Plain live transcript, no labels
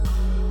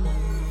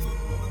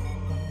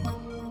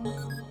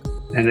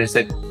And I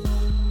said,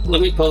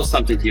 let me pose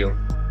something to you.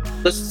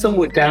 Let's assume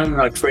we're down in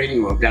our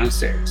trading room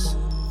downstairs.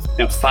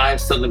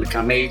 Fives suddenly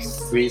become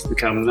eights, threes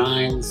become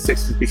nines,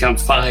 sixes become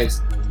fives.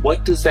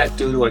 What does that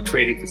do to our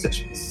trading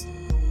positions?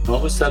 All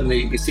of a sudden,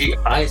 you see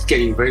eyes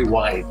getting very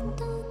wide.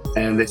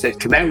 And they said,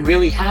 can that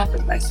really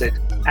happen? I said,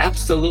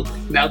 absolutely.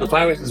 Now, the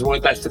viruses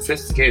weren't that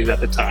sophisticated at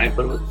the time,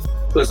 but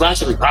it was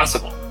logically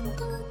possible.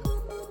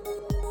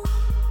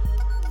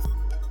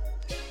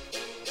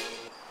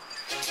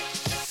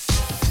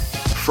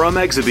 From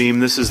Exabeam,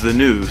 this is the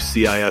new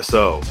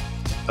CISO,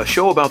 a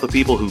show about the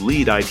people who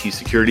lead IT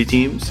security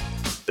teams,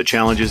 the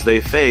challenges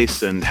they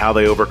face, and how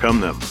they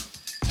overcome them.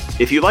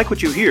 If you like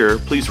what you hear,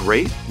 please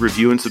rate,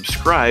 review, and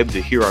subscribe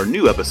to hear our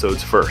new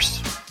episodes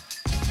first.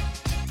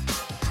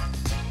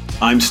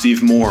 I'm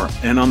Steve Moore,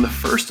 and on the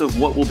first of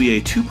what will be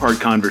a two-part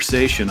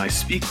conversation, I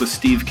speak with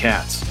Steve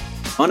Katz,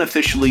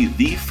 unofficially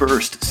the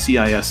first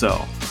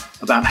CISO,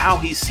 about how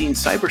he's seen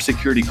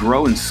cybersecurity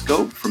grow in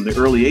scope from the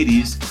early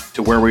 80s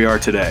to where we are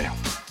today.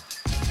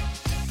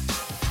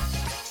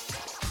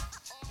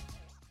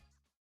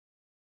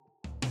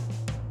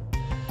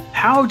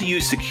 How do you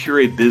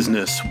secure a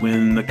business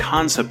when the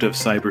concept of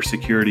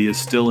cybersecurity is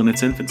still in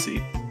its infancy?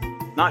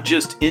 Not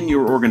just in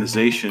your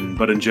organization,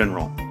 but in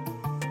general.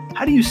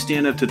 How do you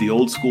stand up to the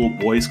old school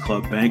boys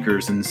club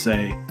bankers and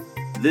say,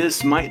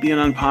 this might be an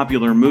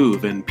unpopular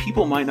move and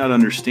people might not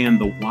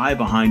understand the why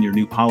behind your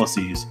new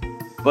policies,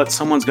 but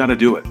someone's got to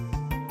do it?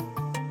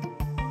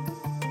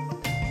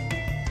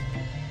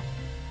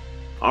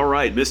 All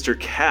right, Mr.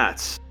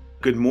 Katz,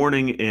 good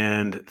morning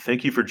and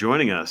thank you for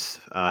joining us.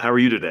 How are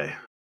you today?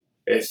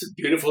 It's a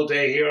beautiful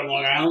day here on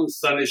Long Island. The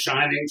sun is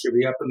shining. Should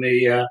be up in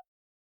the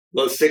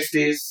low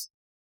 60s.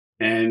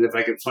 And if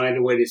I can find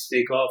a way to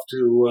sneak off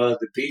to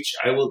the beach,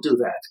 I will do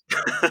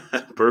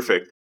that.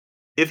 Perfect.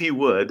 If you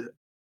would,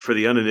 for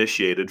the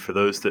uninitiated, for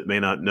those that may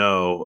not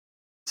know,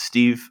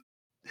 Steve,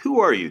 who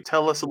are you?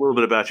 Tell us a little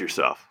bit about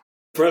yourself.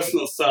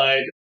 Personal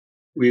side,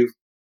 we've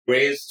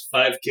raised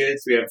 5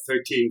 kids. We have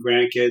 13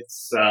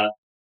 grandkids.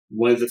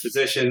 One is a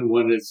physician.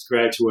 One is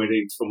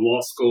graduating from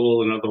law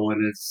school. Another one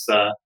is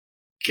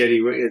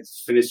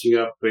it's finishing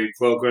up a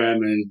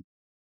program in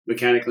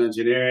mechanical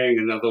engineering.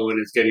 Another one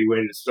is getting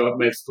ready to start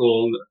med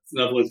school.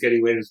 Another one's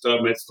getting ready to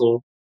start med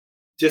school.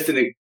 Just an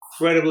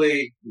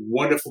incredibly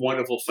wonderful,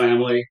 wonderful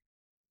family.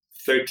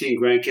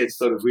 13 grandkids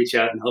sort of reach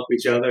out and help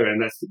each other,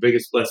 and that's the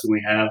biggest blessing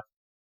we have.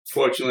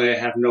 Fortunately, I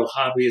have no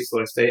hobbies,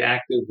 so I stay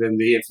active in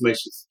the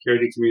information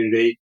security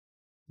community,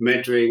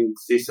 mentoring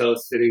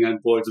CISOs, sitting on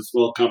boards of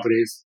small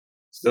companies.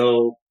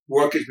 So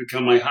work has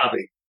become my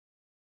hobby.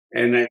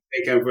 And I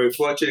think I'm very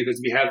fortunate because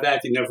if you have that,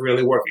 you're never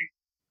really working.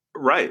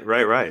 Right.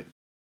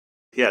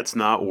 Yeah, it's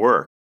not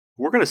work.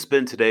 We're going to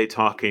spend today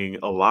talking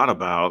a lot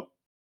about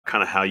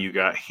kind of how you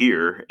got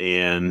here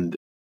and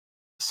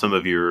some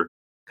of your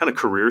kind of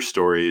career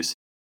stories.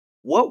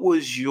 What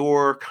was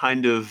your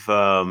kind of,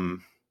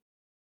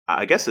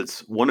 I guess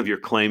it's one of your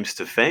claims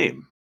to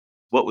fame.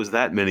 What was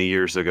that many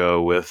years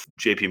ago with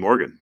JP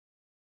Morgan?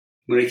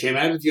 When I came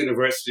out of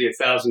university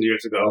 1,000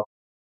 years ago,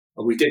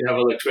 we did have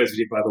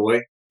electricity, by the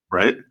way.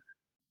 Right.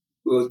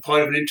 We were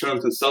part of an internal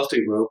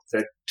consulting group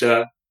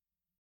that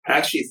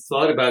actually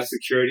thought about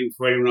security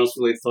before anyone else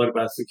really thought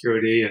about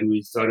security. And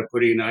we started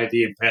putting in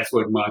ID and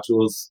password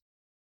modules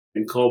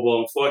in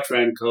COBOL and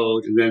Fortran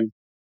code. And then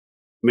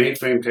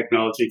mainframe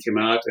technology came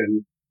out.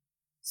 And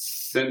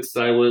since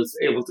I was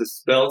able to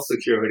spell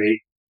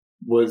security,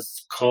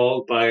 was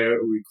called by a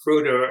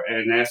recruiter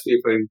and asked me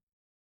if I'd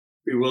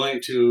be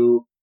willing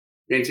to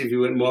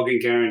interview at Morgan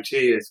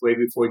Guarantee. It's way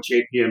before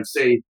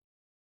JPMC,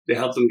 to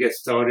help them get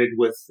started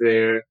with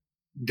their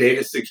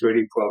data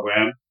security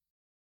program.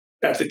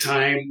 At the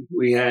time,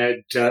 we had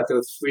there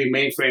were 3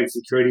 mainframe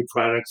security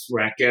products,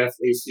 RACF,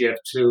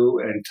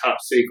 ACF2, and Top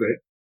Secret.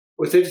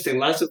 What's interesting,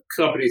 lots of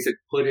companies had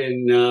put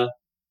in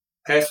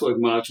password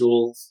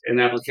modules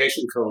and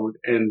application code,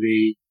 and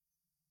the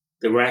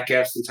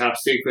RACFs and Top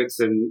Secrets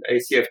and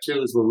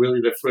ACF2s were really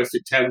the first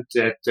attempt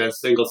at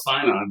single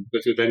sign-on,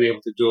 because we were then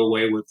able to do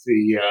away with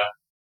the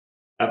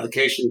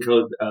application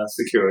code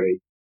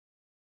security.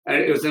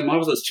 And it was a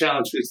marvelous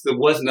challenge because there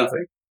was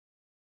nothing.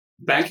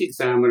 Bank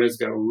examiners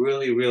got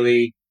really,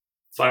 really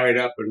fired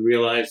up and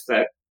realized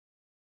that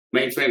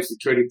mainframe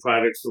security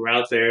products were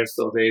out there,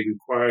 so they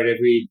required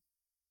every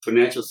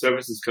financial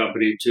services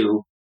company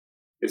to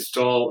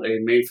install a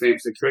mainframe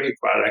security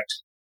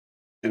product.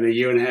 And a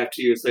year and a half,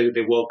 2 years later,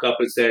 they woke up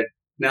and said,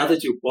 now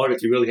that you bought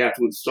it, you really have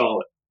to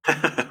install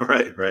it.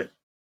 Right.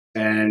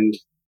 And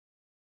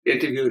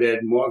interviewed at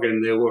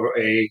Morgan, there were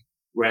a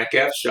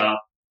RACF shop.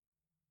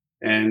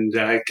 And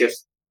I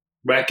guess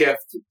RACF,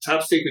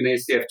 Top Secret and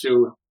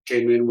ACF2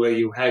 came in where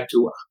you had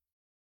to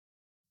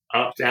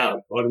opt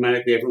out.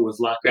 Automatically, everyone was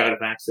locked out of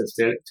access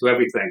to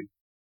everything.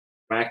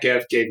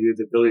 RACF gave you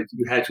the ability,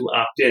 you had to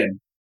opt in.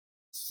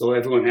 So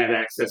everyone had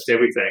access to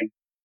everything.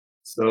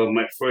 So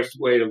my first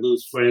way to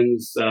lose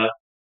friends,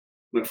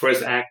 my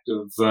first act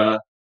of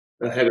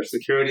the head of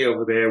security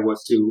over there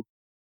was to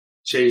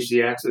change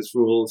the access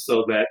rules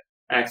so that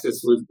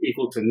access was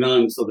equal to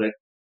none, so that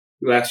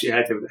you actually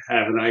had to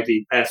have an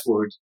ID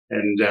password,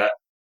 and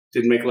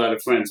didn't make a lot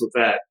of friends with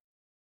that.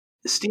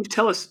 Steve,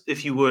 tell us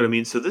if you would. I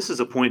mean, so this is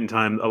a point in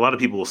time, a lot of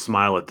people will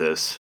smile at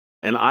this.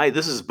 And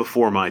this is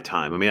before my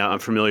time. I mean, I'm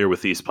familiar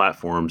with these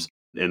platforms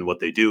and what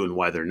they do and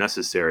why they're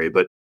necessary.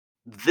 But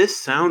this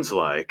sounds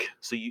like,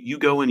 so you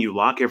go and you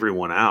lock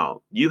everyone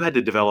out. You had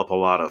to develop a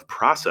lot of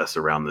process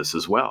around this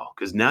as well,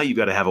 because now you've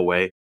got to have a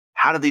way.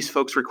 How do these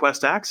folks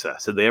request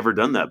access? Had they ever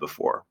done that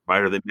before?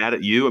 Right? Are they mad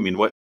at you? I mean,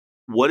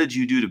 what did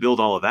you do to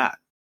build all of that?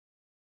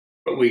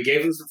 But we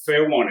gave them some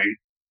fair warning.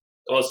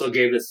 Also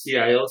gave the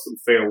CIO some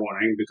fair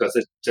warning because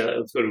it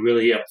was going to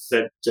really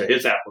upset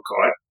his apple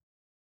cart.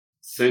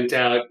 Sent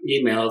out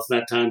emails,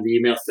 that time the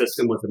email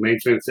system was a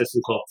mainframe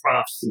system called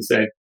Profs, and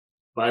said,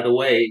 by the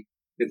way,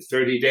 in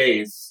 30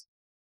 days,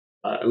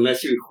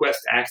 unless you request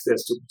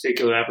access to a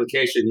particular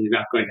application, you're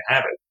not going to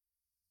have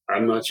it.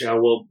 I'm not sure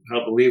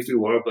how believed we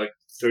were, but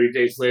 30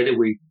 days later,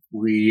 we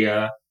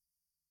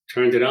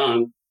turned it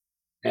on,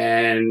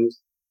 and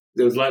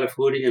there was a lot of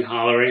hooting and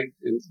hollering.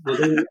 And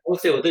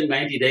within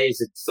 90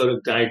 days, it sort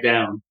of died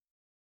down.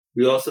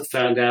 We also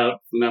found out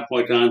from that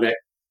point on that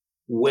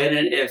when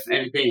and if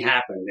anything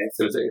happened, if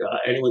there was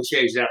anyone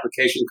changed the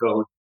application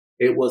code,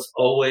 it was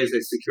always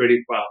a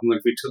security problem.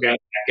 If we took out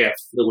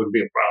backends, there wouldn't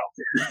be a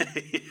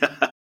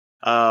problem. Yeah.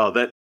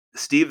 Oh,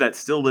 Steve, that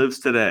still lives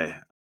today.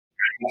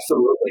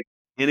 Absolutely.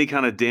 Any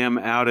kind of damn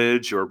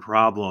outage or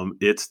problem,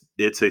 it's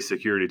a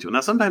security tool.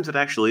 Now, sometimes it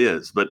actually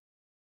is, but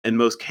in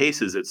most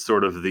cases, it's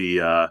sort of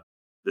the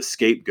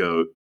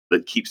scapegoat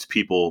that keeps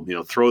people,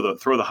 throw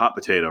the hot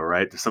potato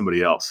right to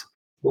somebody else.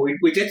 Well,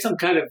 we did some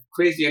kind of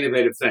crazy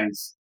innovative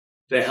things.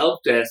 The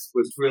help desk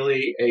was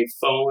really a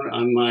phone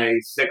on my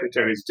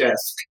secretary's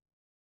desk.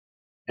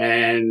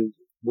 And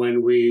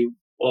when we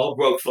all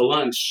broke for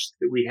lunch,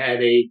 we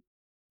had a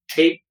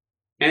tape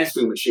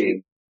answering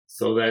machine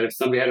so that if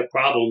somebody had a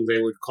problem,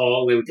 they would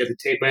call, they would get the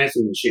tape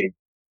answering machine.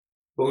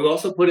 But we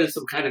also put in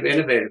some kind of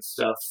innovative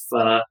stuff.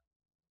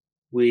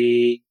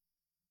 We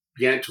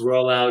began to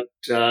roll out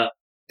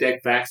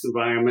DEC-VAX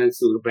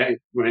environments. We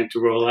began to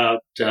roll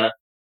out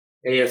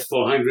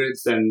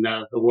AS400s, and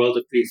the world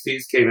of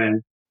PCs came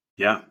in.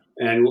 Yeah.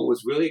 And what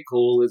was really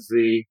cool is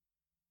the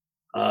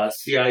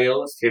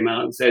CIOs came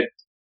out and said,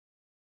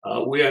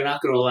 we are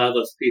not going to allow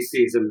those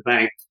PCs in the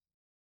bank.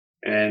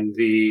 And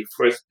the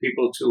first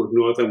people to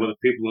ignore them were the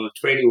people in the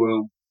training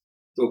room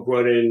who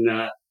brought in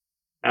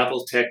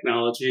Apple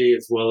technology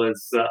as well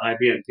as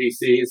IBM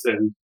PCs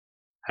and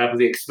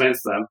happily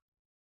expense them.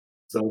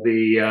 So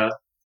the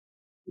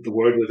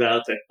word was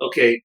out that,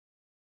 okay,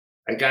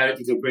 I got it,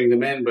 you can bring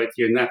them in, but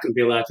you're not going to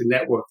be allowed to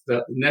network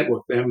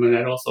them. And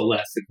that also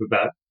lasted for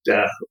about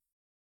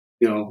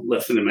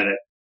less than a minute.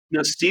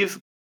 Now, Steve,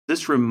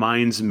 this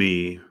reminds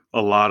me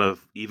a lot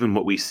of even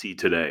what we see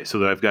today. So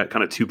that I've got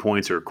kind of 2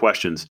 points or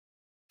questions.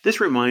 This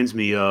reminds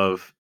me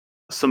of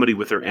somebody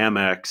with their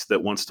Amex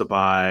that wants to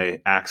buy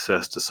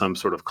access to some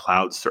sort of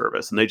cloud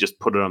service, and they just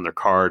put it on their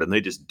card and they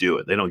just do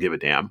it. They don't give a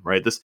damn,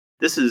 right? This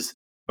is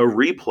a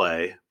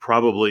replay,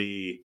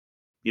 probably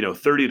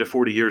 30 to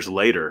 40 years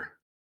later,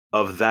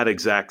 of that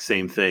exact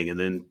same thing. And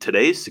then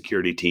today's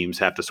security teams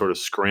have to sort of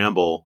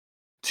scramble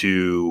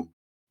to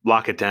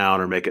lock it down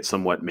or make it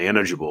somewhat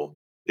manageable.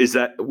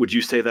 Would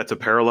you say that's a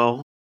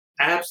parallel?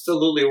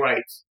 Absolutely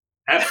right.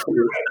 Absolutely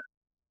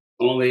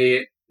right.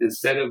 Only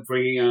instead of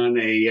bringing on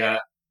a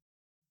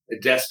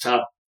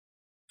desktop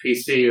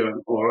PC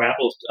or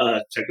Apple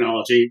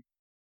technology,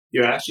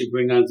 you're actually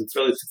bringing on some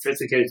fairly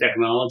sophisticated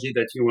technology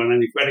that you run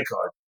on your credit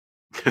card.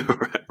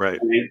 Right.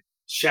 I mean,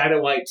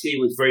 Shadow IT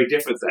was very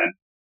different then.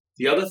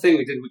 The other thing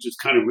we did, which was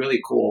kind of really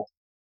cool,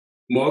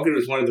 Morgan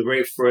was one of the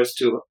very first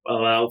to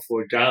allow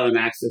for dial-in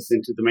access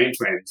into the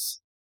mainframes.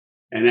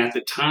 And at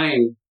the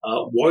time,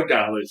 war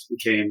dialers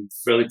became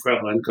fairly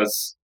prevalent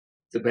because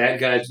the bad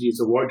guys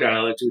used a war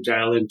dialer to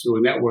dial into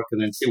a network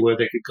and then see where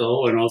they could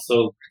go and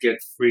also get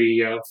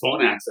free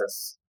phone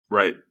access.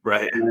 Right.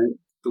 And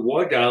the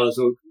war dialers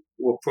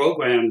were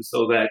programmed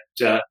so that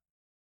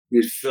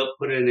you'd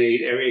put in an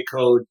area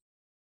code,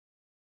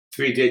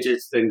 3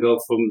 digits, then go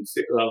from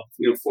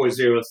 4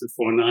 zeros to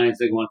 4 nines,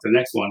 then go on to the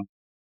next one.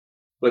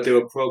 But they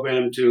were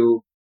programmed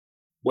to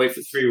wait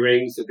for 3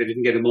 rings. If they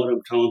didn't get a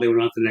modem tone, they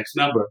went on to the next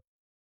number.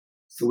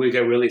 So we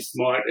got really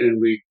smart and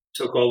we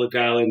took all the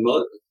dial-in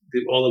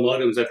all the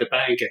modems at the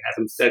bank and had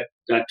them set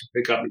not to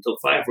pick up until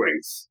 5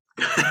 rings.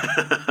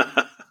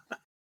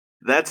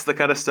 That's the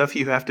kind of stuff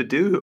you have to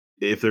do.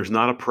 If there's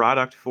not a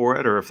product for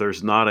it, or if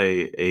there's not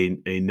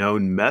a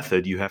known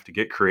method, you have to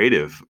get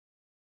creative.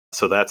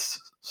 So that's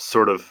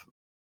sort of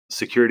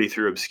security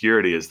through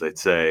obscurity, as they'd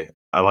say.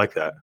 I like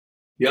that.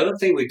 The other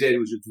thing we did,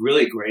 which was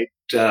really great,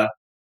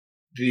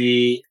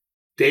 the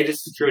data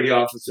security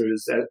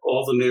officers at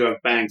all the New York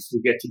banks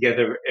would get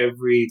together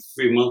every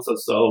 3 months or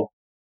so,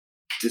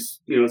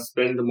 just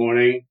spend the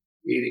morning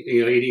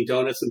eating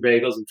donuts and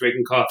bagels and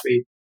drinking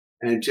coffee,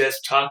 and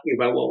just talking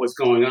about what was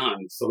going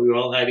on. So we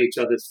all had each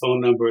other's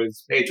phone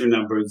numbers, pager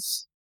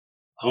numbers,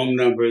 home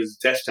numbers,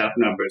 desktop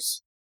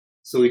numbers.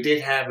 So we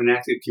did have an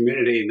active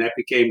community, and that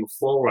became a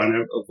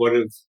forerunner of what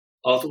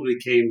ultimately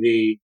became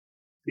the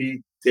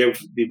the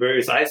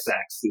various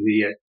ISACs,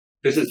 the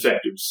business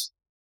vectors.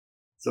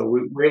 So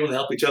we were able to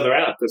help each other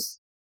out because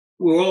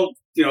we're all,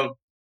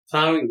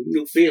 plowing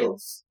new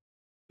fields.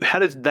 How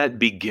did that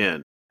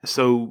begin?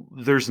 So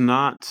there's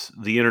not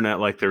the internet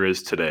like there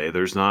is today.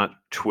 There's not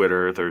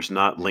Twitter. There's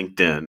not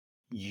LinkedIn.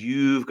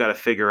 You've got to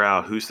figure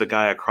out who's the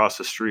guy across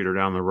the street or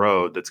down the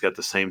road that's got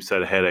the same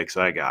set of headaches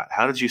I got.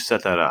 How did you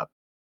set that up?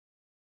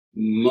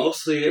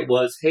 Mostly it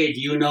was, hey, do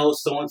you know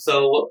so and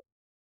so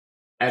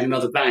at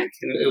another bank?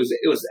 And it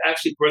was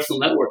actually personal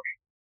networking.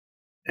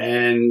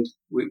 And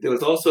there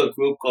was also a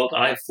group called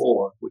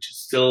I4, which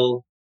is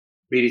still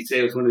BDC.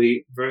 It was one of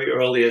the very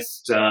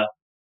earliest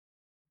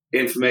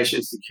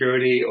information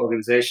security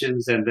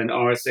organizations, and then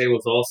RSA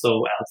was also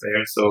out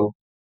there. So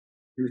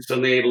you were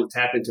suddenly able to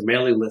tap into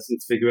mailing lists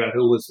and figure out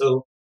who was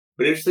who.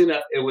 But interestingly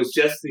enough, it was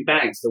just the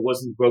banks. There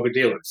wasn't broker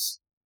dealers.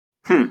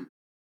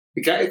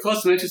 It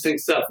caused some interesting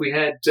stuff. We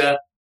had, I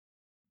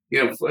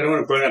don't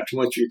want to burn up too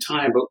much of your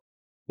time, but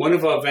one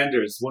of the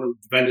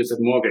vendors at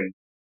Morgan,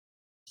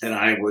 and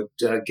I would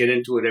get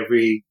into it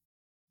every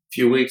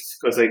few weeks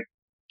because I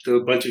do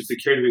a bunch of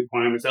security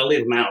requirements. I'll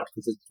leave them out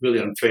because it's really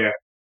unfair.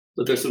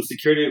 But there's some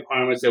security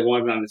requirements I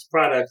wanted on his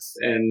products,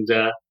 and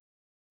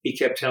he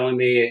kept telling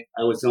me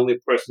I was the only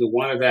person who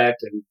wanted that,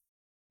 and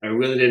I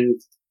really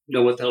didn't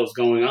know what the hell was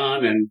going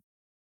on. And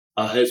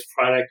his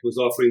product was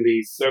offering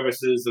these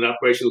services and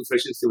operational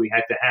efficiency we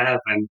had to have.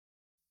 And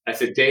I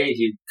said, Dave,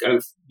 you've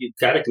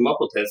got to come up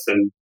with this.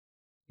 And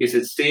he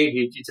said, Steve,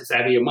 you're just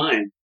out of your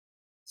mind.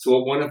 So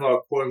at one of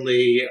our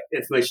quarterly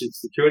information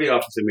security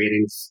officer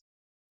meetings,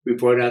 we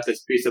brought out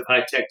this piece of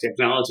high-tech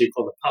technology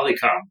called the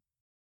Polycom.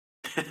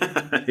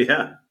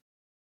 Yeah.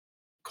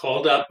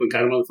 Called up and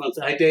got him on the phone.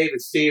 Said, hi, Dave,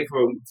 it's Steve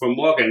from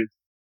Morgan.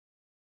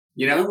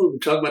 We were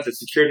talking about the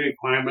security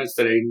requirements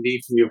that I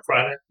need from your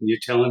product, and you're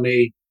telling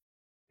me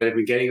that I've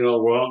been getting it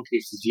all wrong. He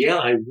says,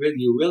 yeah,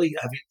 you really,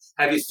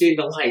 have you seen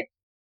the light?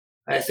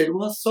 I said,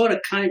 well, sort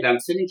of, kind of. I'm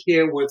sitting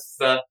here with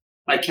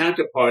my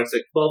counterparts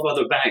at 12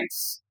 other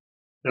banks.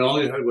 And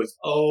all I heard was,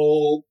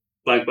 oh,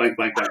 blank, blank,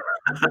 blank, blank.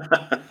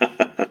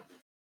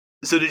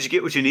 So did you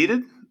get what you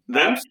needed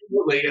then?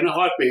 Absolutely, in a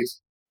heartbeat.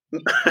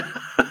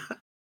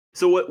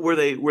 So what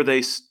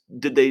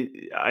did they,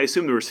 I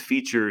assume there was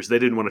features, they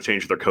didn't want to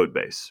change their code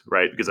base,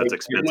 right? Because that's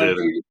expensive.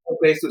 The code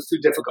base was too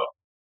difficult.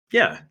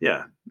 Yeah.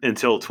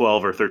 Until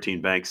 12 or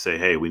 13 banks say,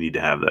 hey, we need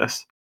to have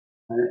this.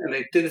 And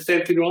they did the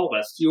same thing to all of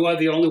us. You are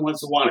the only ones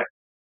who want it.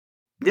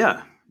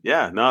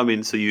 Yeah. No, I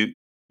mean, so you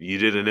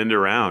did an end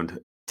around.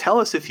 Tell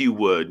us, if you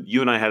would,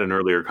 you and I had an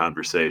earlier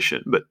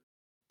conversation, but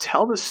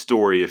tell the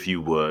story, if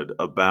you would,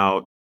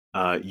 about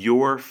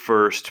your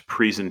first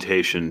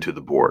presentation to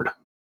the board.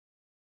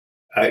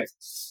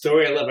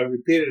 Story I love. I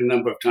repeated a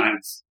number of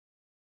times.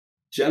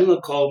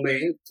 Gentleman called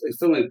me.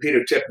 It's only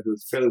Peter Tippett,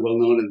 who's fairly well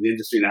known in the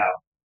industry now,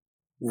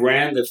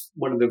 ran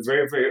one of the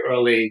very, very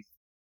early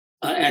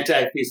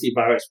anti-PC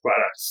virus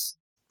products.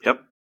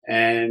 Yep.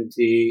 And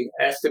he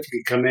asked if he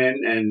could come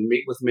in and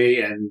meet with me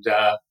and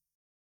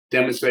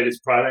demonstrate his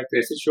product.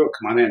 I said, sure,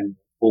 come on in.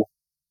 We'll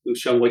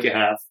show him what you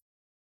have.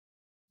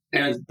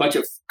 And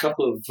a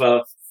couple of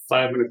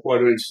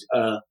 5.25-inch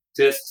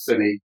discs,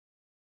 and he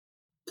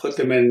put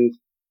them in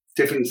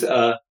different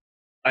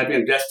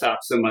IBM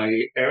desktops in my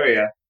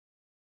area,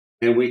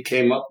 and we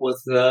came up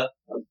with a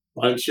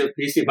bunch of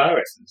PC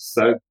viruses.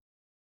 So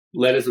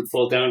letters would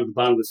fall down at the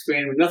bottom of the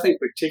screen. Nothing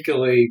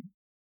particularly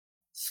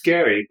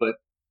scary, but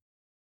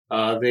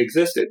they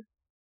existed.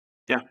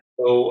 Yeah.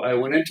 So I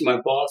went into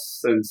my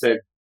boss and said,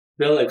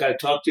 Bill, I've got to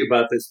talk to you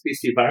about this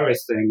PC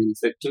virus thing. And he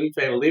said, do me a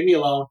favor, leave me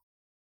alone.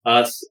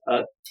 I'm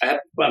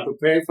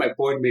preparing for my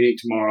board meeting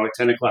tomorrow at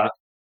 10 o'clock.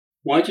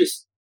 Why don't you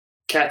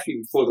catch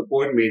me before the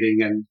board meeting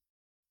and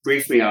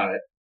brief me on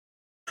it?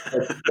 I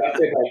got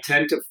there about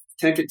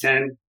 10 to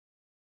 10,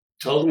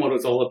 told him what it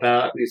was all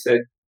about, and he said,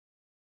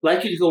 I'd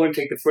like you to go and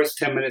take the first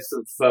 10 minutes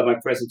of my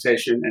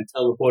presentation and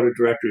tell the board of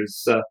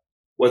directors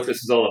what this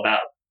is all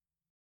about.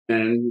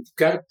 And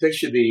got to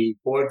picture the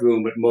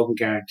boardroom at Morgan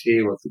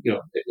Guarantee with,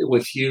 it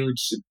was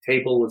huge, the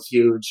table was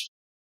huge,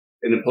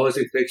 an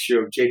imposing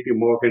picture of JP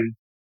Morgan,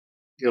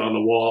 on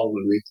the wall,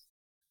 and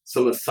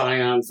some of the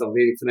scions of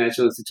leading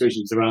financial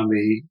institutions around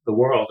the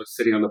world are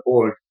sitting on the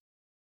board.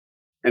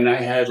 And I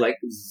had like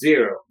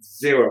zero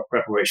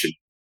preparation.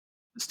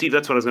 Steve,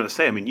 that's what I was going to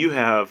say. I mean,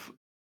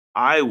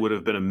 I would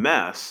have been a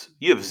mess.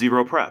 You have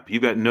zero prep.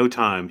 You've got no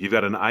time. You've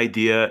got an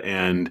idea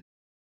and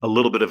a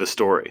little bit of a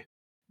story.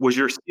 Was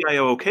your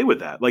CIO okay with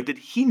that? Like,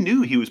 he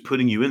knew he was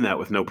putting you in that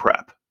with no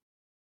prep?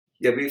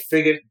 Yeah, we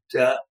figured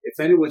if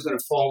anyone's going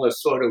to fall on the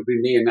sword, it would be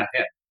me and not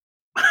him.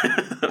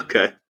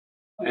 Okay.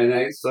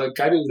 And so I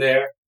got in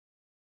there,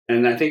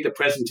 and I think the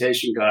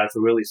presentation gods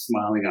were really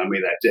smiling on me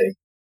that day.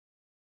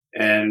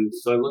 And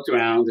so I looked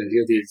around, and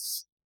here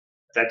these,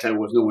 at that time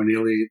was nowhere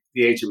nearly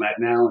the age I'm at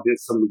now, and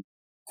here's some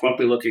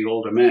grumpy-looking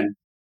older men.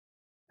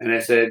 And I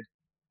said,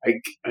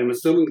 I'm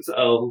assuming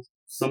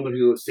some of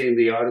you have seen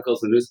the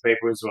articles in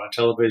newspapers or on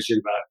television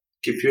about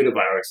computer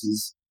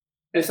viruses.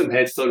 And some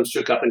heads sort of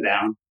shook up and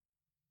down.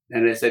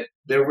 And they said,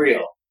 they're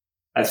real.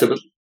 I said, but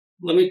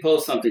let me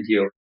pose something to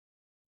you.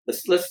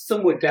 Let's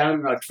assume we're down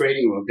in our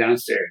trading room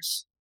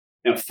downstairs.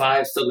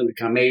 Five suddenly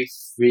become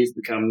eights, threes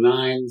become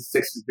nines,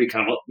 sixes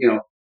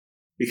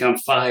become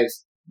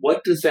fives.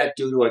 What does that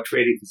do to our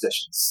trading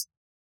positions?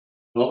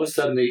 All of a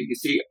sudden, you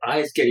see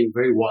eyes getting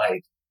very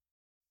wide.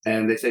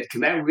 And they said,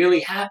 can that really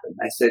happen?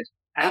 I said,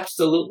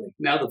 absolutely.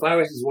 Now, the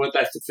viruses weren't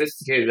that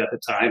sophisticated at the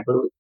time, but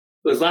it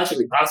was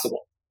logically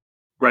possible.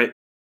 Right.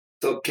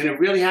 So can it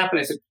really happen?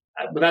 I said,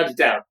 without a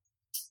doubt.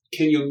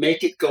 Can you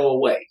make it go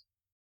away?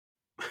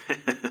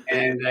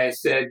 And I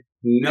said,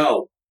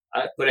 no,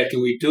 but I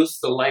can reduce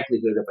the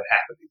likelihood of it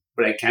happening,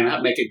 but I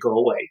cannot make it go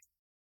away.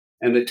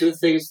 And the two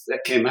things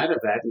that came out of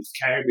that, and it's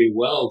carried me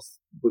well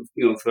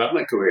throughout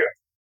my career,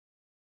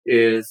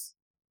 is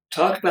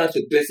talk about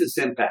the business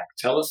impact.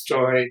 Tell a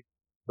story,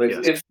 but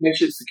Yes.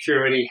 information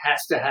security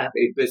has to have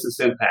a business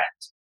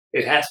impact.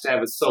 It has to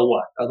have a so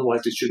what,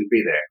 otherwise it shouldn't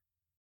be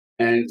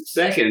there. And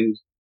second,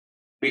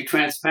 be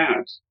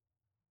transparent.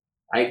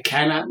 I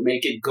cannot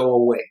make it go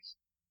away.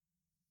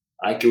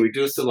 I can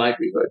reduce the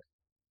likelihood.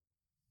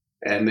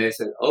 And they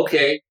said,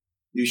 okay,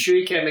 you sure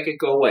you can't make it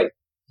go away?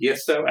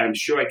 Yes, sir, I'm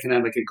sure I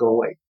cannot make it go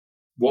away.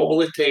 What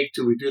will it take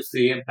to reduce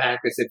the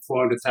impact? I said,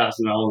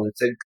 $400,000. I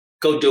said,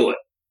 go do it.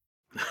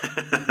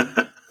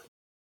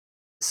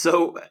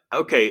 So,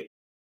 okay,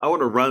 I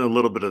want to run a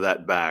little bit of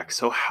that back.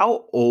 So,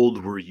 how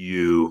old were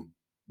you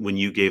when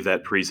you gave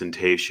that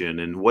presentation,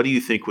 and what do you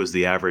think was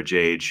the average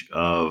age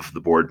of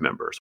the board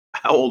members?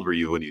 How old were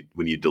you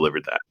when you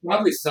delivered that?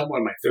 Probably somewhere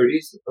in my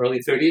 30s, early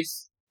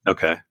 30s.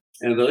 Okay.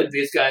 And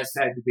these guys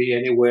had to be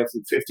anywhere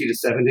from 50 to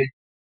 70.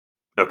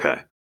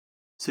 Okay.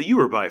 So you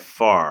were by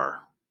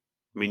far,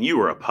 you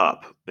were a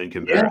pup in Yeah.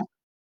 comparison.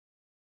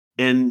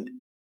 And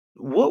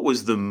what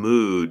was the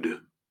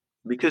mood?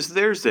 Because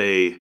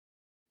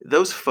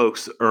those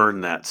folks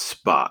earn that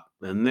spot,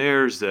 and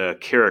there's a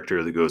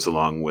character that goes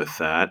along with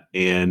that.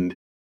 And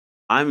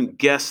I'm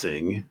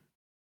guessing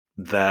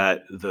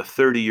that the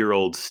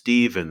 30-year-old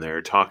Steve in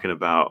there talking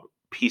about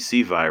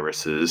PC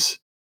viruses,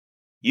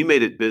 you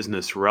made it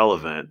business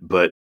relevant,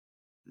 but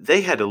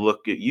they had to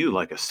look at you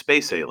like a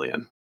space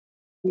alien.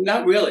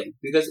 Not really,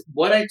 because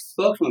what I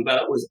spoke to them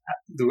about was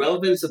the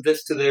relevance of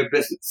this to their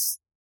business.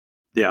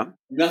 Yeah.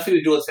 Nothing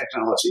to do with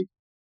technology.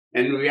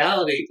 And in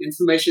reality,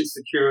 information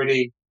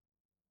security,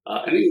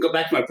 and you can go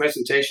back to my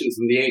presentations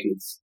in the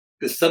 80s.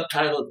 The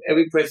subtitle of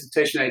every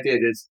presentation I did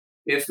is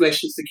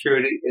Information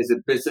Security is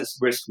a Business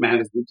Risk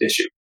Management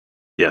Issue.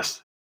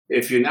 Yes.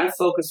 If you're not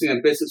focusing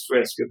on business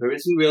risk, if there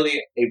isn't really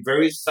a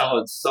very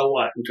solid so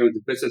what in terms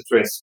of business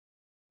risk,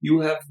 you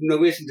have no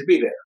reason to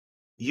be there.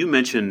 You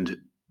mentioned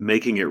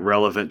making it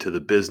relevant to the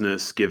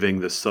business,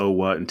 giving the so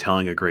what, and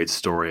telling a great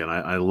story. And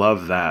I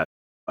love that.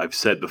 I've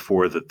said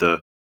before that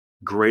the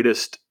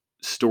greatest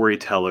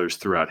storytellers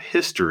throughout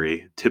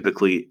history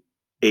typically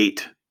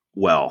ate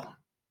well.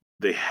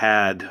 They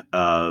had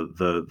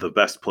the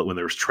best when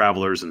there was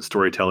travelers and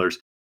storytellers,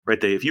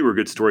 right? If you were a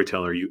good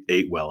storyteller, you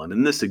ate well. And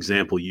in this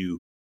example, you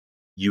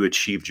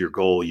achieved your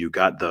goal. You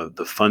got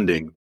the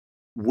funding.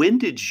 When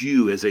did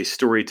you, as a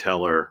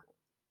storyteller,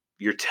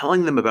 you're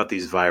telling them about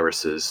these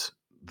viruses?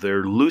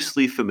 They're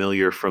loosely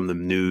familiar from the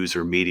news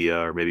or media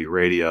or maybe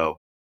radio.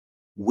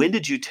 When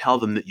did you tell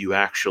them that you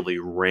actually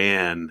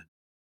ran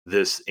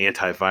this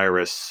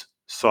antivirus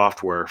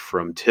software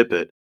from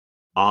Tippett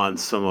on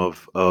some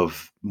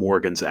of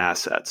Morgan's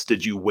assets?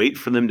 Did you wait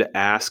for them to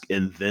ask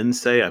and then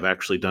say, I've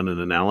actually done an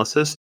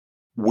analysis?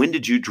 When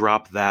did you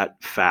drop that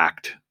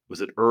fact?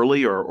 Was it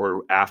early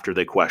or after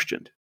they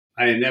questioned?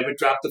 I never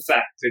dropped the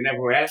fact. They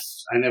never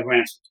asked. I never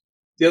answered.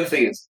 The other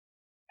thing is,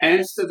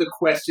 answer the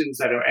questions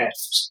that are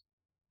asked.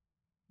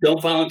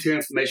 Don't volunteer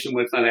information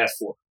when it's not asked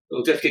for.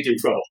 It'll just get you in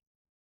trouble.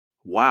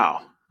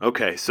 Wow.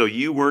 Okay. So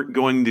you weren't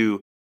going to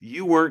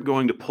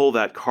pull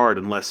that card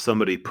unless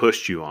somebody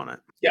pushed you on it.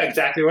 Yeah,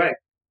 exactly right.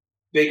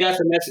 They got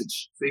the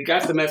message. They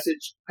got the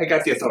message. I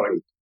got the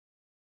authority.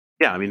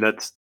 Yeah,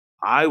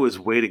 I was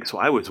waiting, so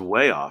I was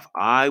way off.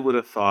 I would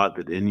have thought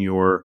that in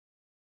your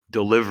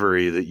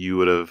delivery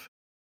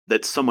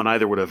that someone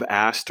either would have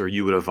asked or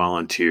you would have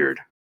volunteered.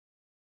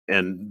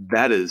 And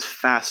that is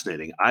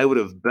fascinating. I would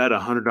have bet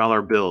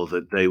 $100 bill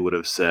that they would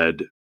have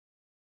said,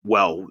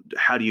 well,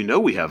 how do you know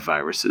we have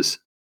viruses?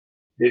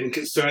 Didn't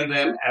concern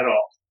them at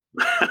all.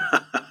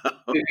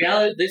 The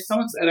reality,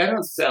 and I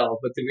don't sell,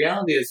 but the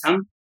reality is,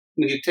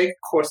 when you take a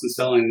course in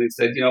selling, they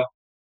said,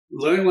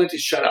 learn when to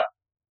shut up.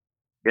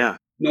 Yeah.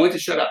 Know when to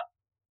shut up.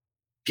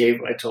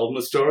 I told them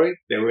the story.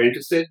 They were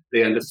interested.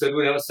 They understood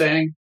what I was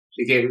saying.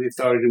 They gave me the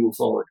authority to move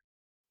forward.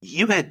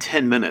 You had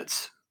 10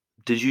 minutes.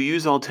 Did you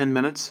use all 10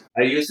 minutes?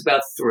 I used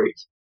about 3.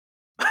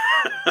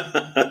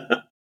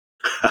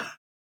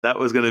 That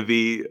was going to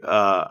be,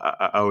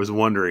 I was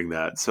wondering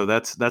that. So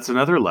that's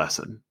another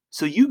lesson.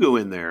 So you go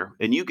in there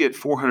and you get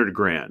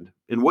 $400,000.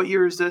 And what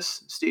year is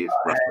this, Steve?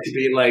 It had to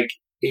be like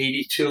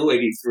 82,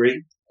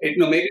 83.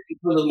 Maybe a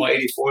little more,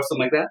 84,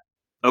 something like that.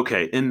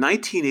 Okay. In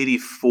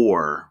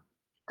 1984,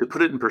 to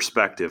put it in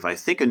perspective, I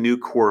think a new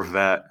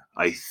Corvette,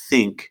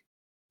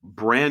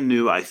 brand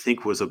new,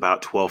 was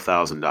about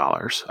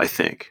 $12,000, I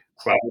think.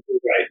 Probably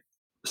right.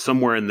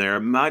 somewhere in there.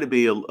 Might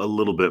be a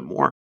little bit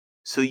more.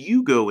 So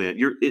you go in.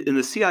 You're and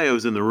the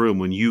CIO's in the room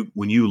when you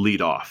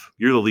lead off.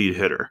 You're the lead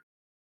hitter,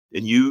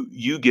 and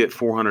you get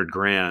 400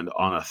 grand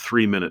on a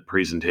 3-minute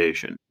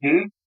presentation.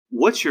 Hmm?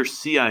 What's your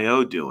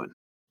CIO doing?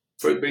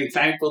 For being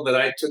thankful that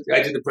I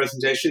did the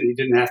presentation. He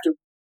didn't have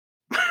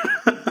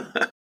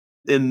to.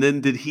 And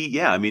then did he?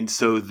 Yeah, I mean,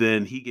 so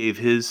then he gave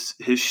his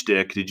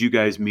shtick. Did you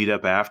guys meet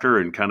up after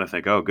and kind of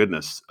think, oh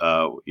goodness,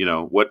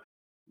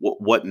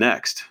 what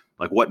next?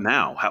 Like what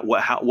now?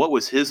 What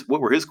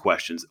were his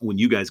questions when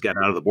you guys got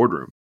out of the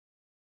boardroom?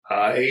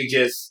 He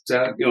just,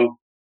 arm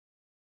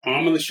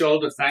on the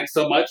shoulder. Thanks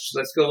so much.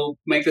 Let's go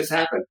make this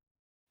happen.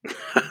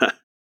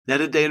 Now,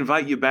 did they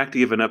invite you back to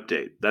give an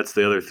update? That's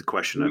the other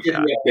question We I've get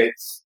got. the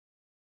updates.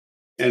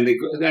 And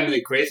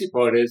the crazy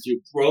part is you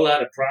roll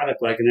out a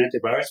product like an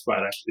antivirus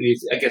product, and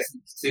I guess you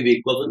see the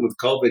equivalent with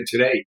COVID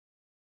today.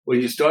 When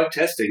you start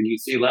testing, you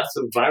see lots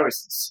of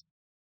viruses.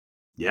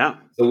 Yeah,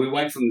 So we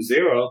went from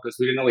zero, because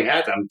we didn't know we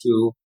had them,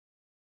 to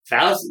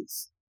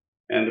thousands.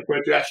 And the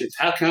first reaction is,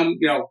 how come,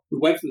 we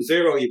went from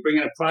zero, you bring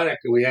in a product,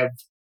 and we have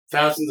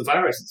thousands of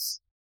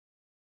viruses?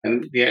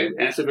 And the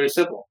answer is very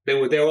simple. They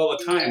were there all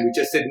the time. We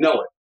just didn't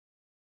know it.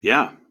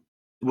 yeah.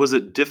 Was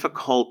it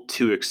difficult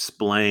to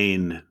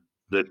explain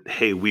that?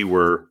 Hey, we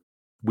were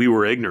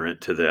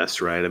ignorant to this,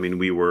 right? I mean,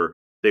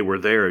 they were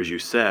there as you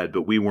said,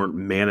 but we weren't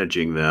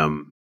managing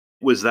them.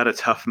 Was that a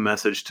tough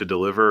message to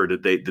deliver, or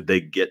did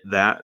they get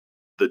that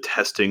the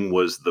testing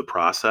was the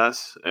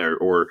process,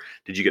 or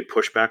did you get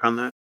pushback on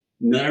that?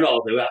 None at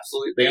all.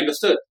 They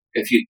understood.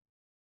 If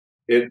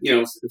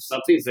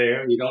something's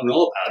there and you don't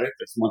know about it,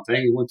 that's one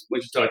thing. Once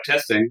you start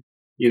testing,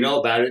 you know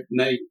about it.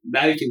 Now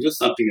you can do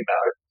something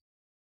about it.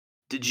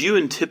 Did you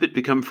and Tippett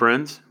become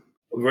friends?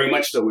 Very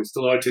much so. We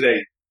still are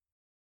today.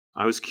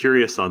 I was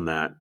curious on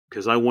that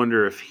because I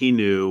wonder if he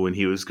knew when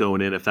he was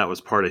going in if that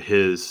was part of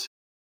his.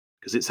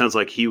 Because it sounds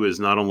like he was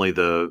not only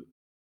the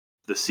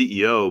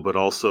CEO but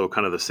also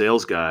kind of the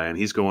sales guy, and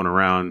he's going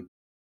around.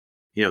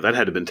 That had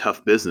to have been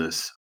tough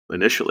business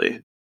initially.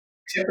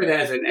 Tippett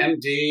has an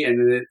MD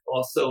and then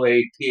also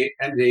a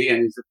MD,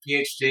 and he's a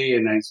PhD,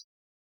 and he's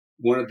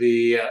one of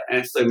the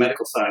ancillary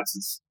medical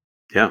sciences.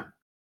 Yeah,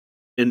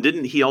 and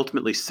didn't he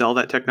ultimately sell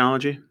that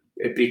technology?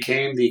 It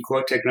became the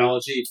core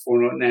technology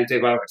for an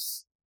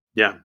antivirus.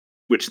 Yeah,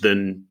 which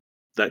then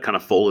that kind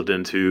of folded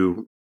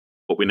into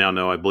what we now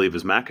know, I believe,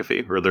 is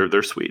McAfee or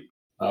their suite.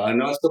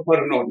 No, it's still part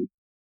of Norton.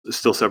 It's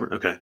still separate.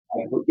 Okay.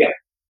 Yeah.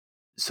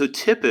 So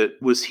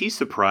Tippett, was he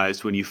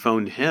surprised when you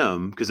phoned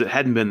him? Because it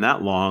hadn't been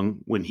that long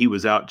when he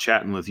was out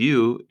chatting with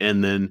you.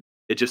 And then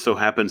it just so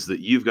happens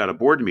that you've got a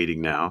board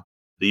meeting now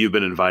that you've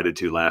been invited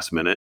to last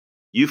minute.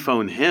 You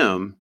phone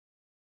him.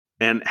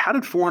 And how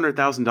did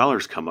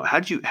 $400,000 come up? How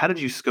did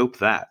you scope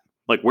that?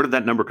 Like, where did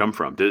that number come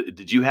from?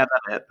 Did you have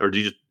that, or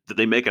did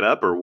they make it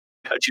up, or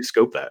how did you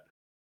scope that?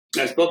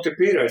 I spoke to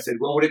Peter. I said,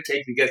 "What would it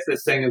take to get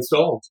this thing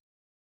installed?"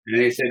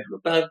 And he said,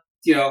 "About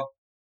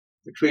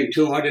between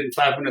 200 and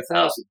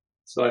 500,000."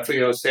 So I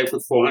figured I was safe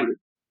with 400.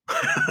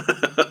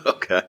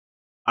 Okay.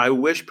 I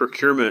wish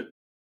procurement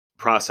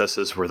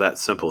processes were that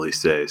simple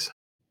these days.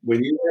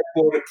 When you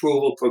have board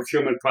approval,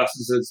 procurement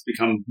processes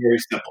become very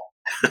simple.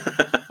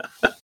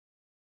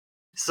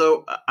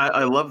 So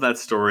I love that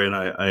story, and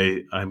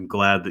I'm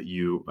glad that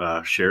you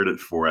shared it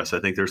for us. I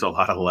think there's a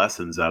lot of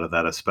lessons out of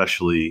that,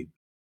 especially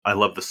I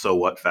love the so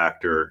what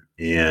factor,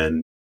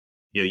 and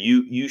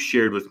you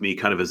shared with me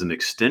kind of as an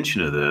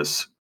extension of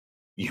this.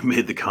 You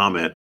made the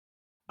comment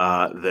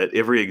that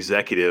every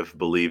executive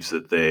believes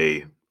that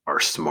they are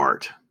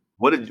smart.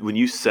 When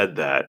you said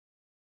that?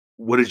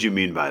 What did you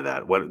mean by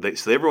that?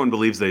 So everyone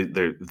believes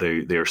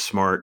they are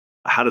smart.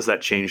 How does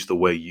that change the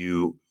way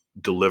you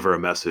deliver a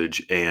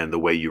message and the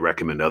way you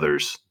recommend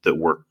others that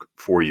work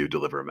for you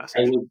deliver a I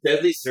message? was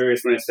deadly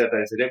serious when I said that.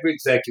 I said every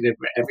executive,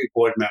 every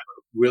board member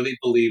really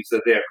believes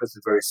they're there because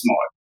they're very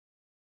smart.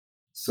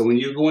 So when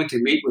you're going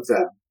to meet with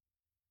them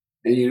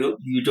and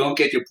you don't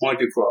get your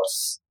point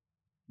across,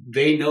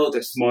 they know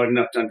they're smart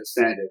enough to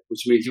understand it,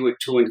 which means you were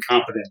too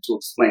incompetent to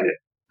explain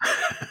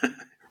it.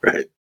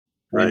 Right.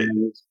 Right.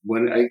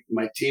 And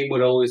my team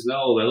would always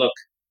know that, look,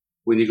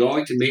 when you're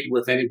going to meet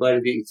with anybody,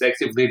 the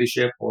executive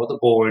leadership or the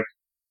board,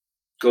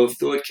 go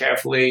through it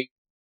carefully.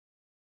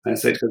 I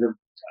said, because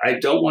I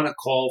don't want a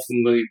call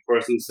from the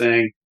person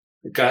saying,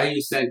 the guy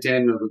you sent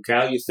in or the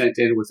gal you sent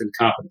in was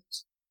incompetent.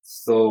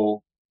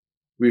 So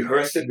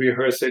rehearse it,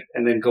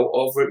 and then go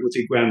over it with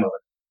your grandmother.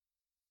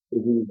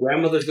 If your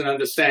grandmother's going to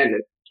understand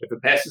it, if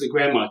it passes the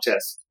grandma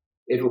test,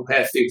 it will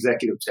pass the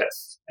executive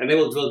test. And they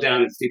will drill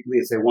down as deeply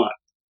as they want.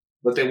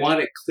 But they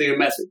want a clear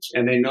message,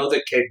 and they know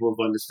they're capable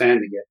of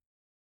understanding it.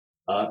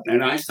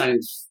 And Einstein,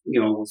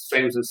 was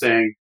famous for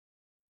saying,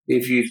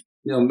 if you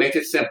make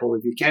it simple,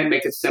 if you can't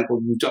make it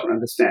simple, you don't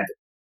understand it.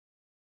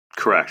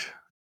 Correct.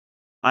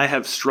 I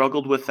have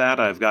struggled with that.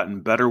 I've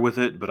gotten better with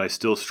it, but I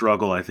still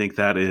struggle. I think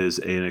that is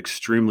an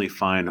extremely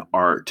fine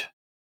art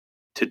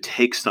to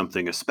take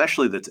something,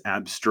 especially that's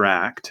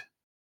abstract,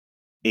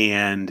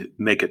 and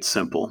make it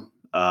simple.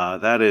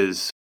 That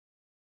is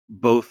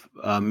both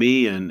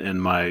me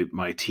and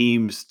my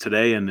teams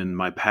today and in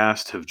my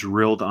past have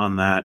drilled on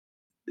that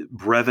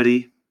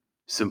brevity,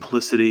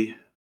 simplicity.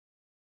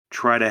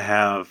 Try to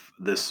have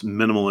this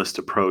minimalist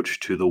approach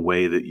to the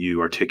way that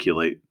you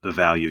articulate the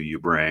value you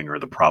bring or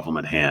the problem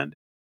at hand.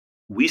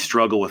 We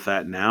struggle with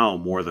that now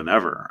more than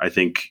ever. I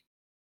think,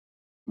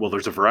 well,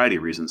 there's a variety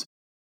of reasons.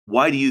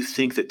 Why do you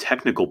think that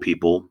technical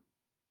people,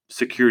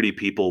 security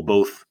people,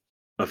 both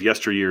of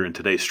yesteryear and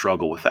today,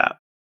 struggle with that?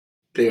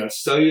 They are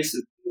so used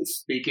to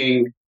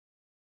speaking,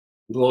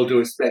 with all due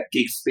respect,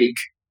 geek speak.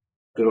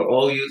 They're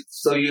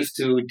so used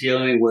to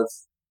dealing with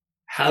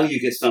how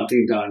you get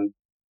something done,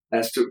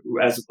 as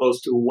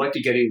opposed to what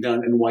you're getting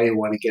done and why you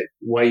want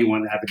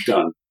to have it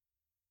done.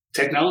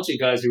 Technology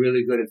guys are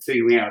really good at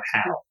figuring out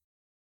how,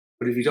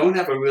 but if you don't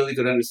have a really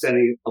good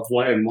understanding of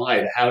what and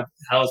why, how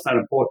is not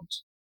important.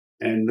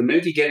 And the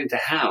minute you get into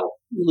how,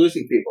 you're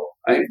losing people.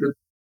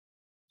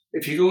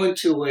 If you go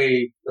into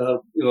a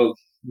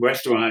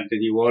restaurant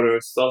and you order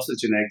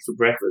sausage and eggs for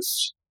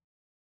breakfast,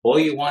 all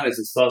you want is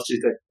a sausage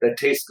that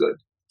tastes good.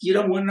 You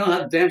don't want to know how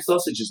the damn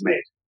sausage is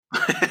made.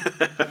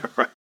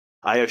 Right.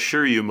 I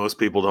assure you, most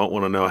people don't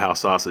want to know how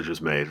sausage is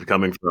made.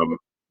 Coming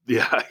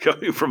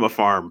from a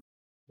farm.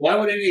 Why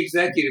would any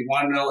executive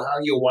want to know how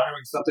you're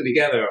wiring something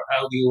together, or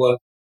how you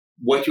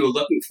what you're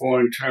looking for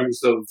in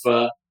terms of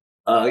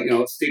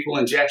steeple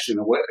injection,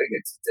 or what?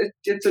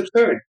 It's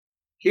absurd.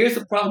 Here's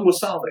the problem we're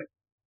solving.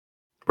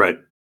 Right.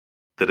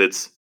 That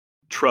it's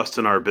trust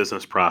in our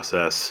business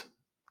process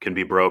can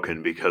be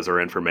broken because our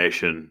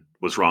information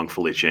was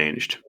wrongfully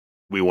changed.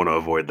 We want to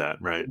avoid that,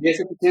 right? There's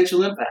a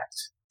potential impact.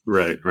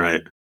 Right,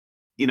 right.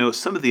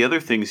 Some of the other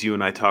things you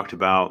and I talked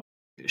about,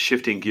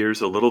 shifting gears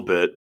a little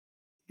bit,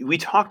 we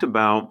talked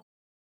about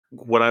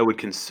what I would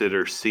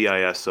consider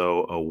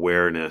CISO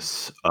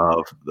awareness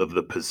of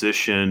the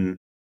position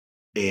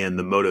and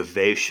the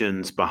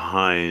motivations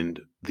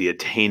behind the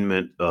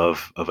attainment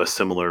of a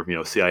similar,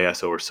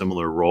 CISO or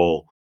similar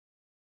role.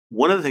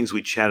 One of the things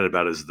we chatted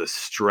about is the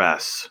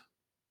stress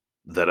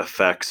that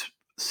affects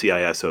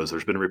CISOs.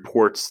 There's been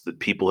reports that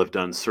people have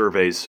done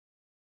surveys,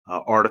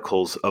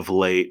 articles of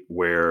late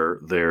where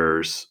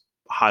there's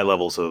high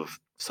levels of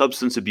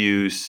substance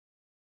abuse,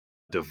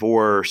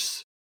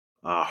 divorce,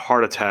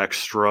 heart attack,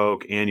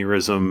 stroke,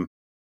 aneurysm,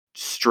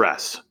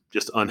 stress,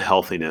 just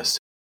unhealthiness.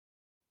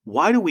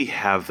 Why do we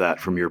have that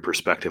from your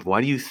perspective?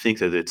 Why do you think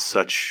that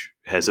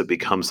has it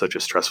become such a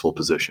stressful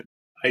position?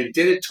 I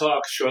did a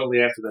talk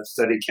shortly after the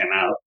study came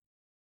out,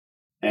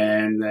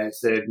 and I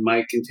said,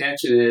 my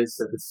contention is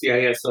that the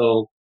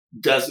CISO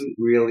doesn't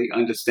really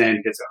understand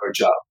his or her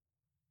job.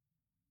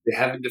 They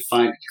haven't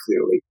defined it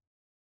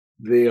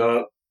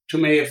clearly. Too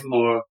many of them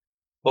are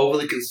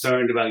overly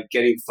concerned about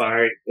getting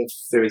fired if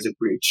there is a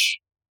breach.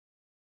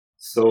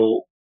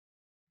 So,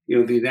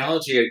 the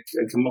analogy I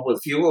come up with,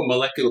 if you were a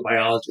molecular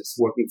biologist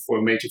working for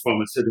a major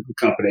pharmaceutical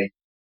company,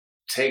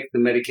 take the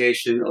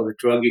medication or the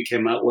drug you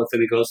came out with,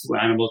 and it goes through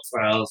animal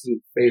trials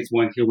and phase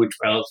 1 human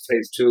trials,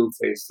 phase 2,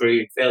 phase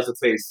 3, it fails at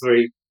phase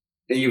 3,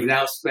 and you've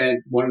now spent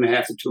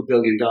 $1.5 to $2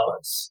 billion.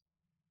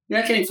 You're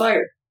not getting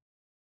fired.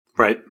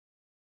 Right.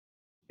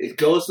 It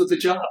goes with the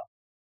job.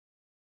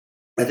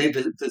 I think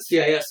the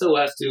CISO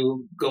has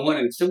to go in,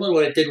 and similar to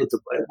what I did with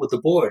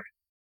the board.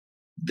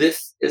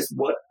 This is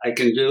what I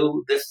can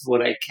do. This is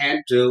what I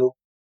can't do.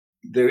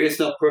 There is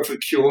no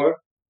perfect cure.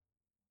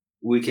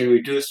 We can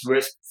reduce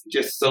risk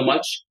just so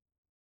much.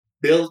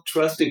 Build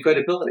trust and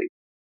credibility.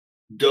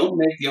 Don't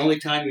make the only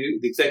time the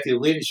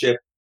executive leadership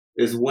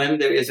is when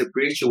there is a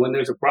breach or when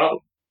there's a problem.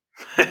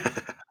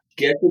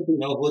 Get them to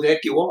know who the heck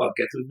you are.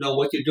 Get them to know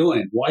what you're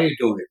doing, why you're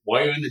doing it,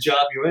 why you're in the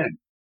job you're in.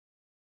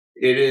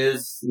 It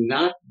is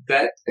not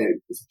that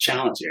it's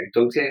challenging.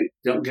 Don't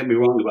get me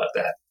wrong about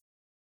that.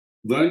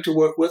 Learn to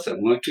work with them.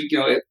 Learn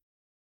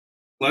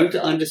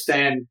to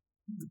understand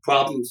the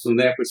problems from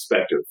their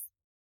perspective.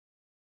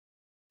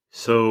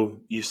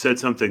 So you said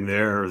something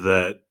there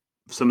that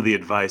some of the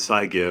advice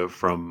I give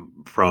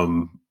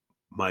from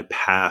my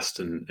past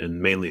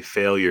and mainly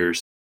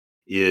failures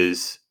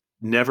is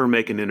never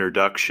make an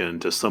introduction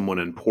to someone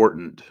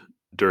important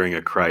during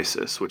a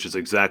crisis, which is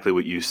exactly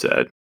what you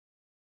said.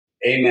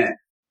 Amen.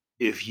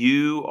 If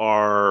you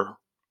are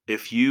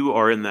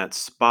in that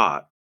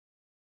spot,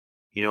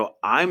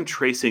 I'm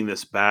tracing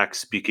this back,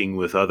 speaking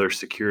with other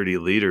security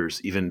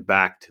leaders, even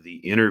back to the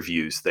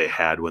interviews they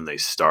had when they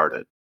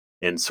started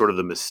and sort of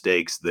the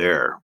mistakes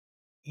there.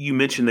 You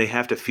mentioned they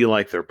have to feel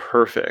like they're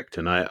perfect,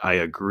 and I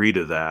agree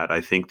to that.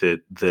 I think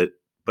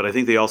but I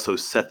think they also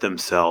set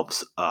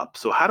themselves up.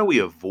 So how do we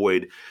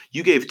avoid,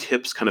 you gave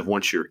tips kind of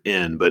once you're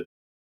in, but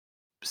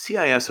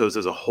CISOs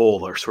as a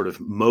whole are sort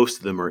of, most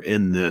of them are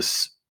in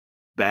this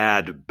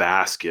bad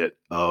basket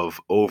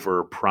of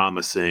over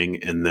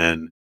promising and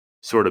then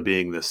sort of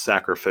being the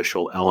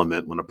sacrificial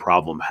element when a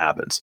problem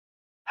happens.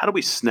 How do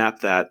we snap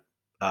that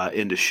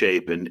into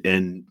shape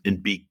and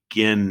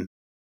begin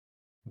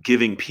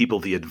giving people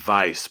the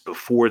advice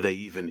before they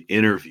even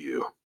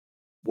interview?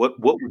 What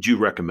would you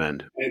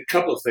recommend? And a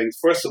couple of things.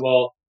 First of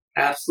all,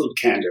 absolute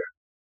candor.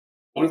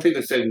 One thing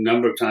I've said a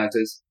number of times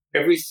is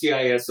every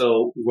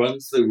CISO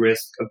runs the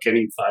risk of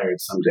getting fired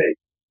someday.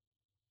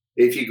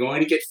 If you're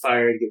going to get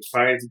fired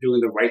for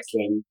doing the right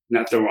thing,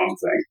 not the wrong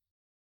thing.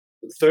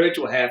 The third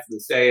to a half of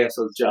the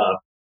CISO's job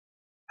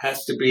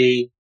has to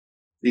be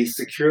the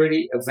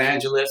security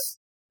evangelist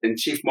and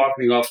chief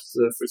marketing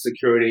officer for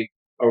security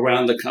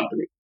around the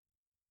company.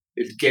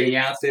 It's getting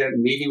out there,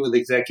 meeting with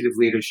executive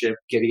leadership,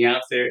 getting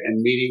out there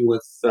and meeting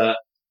with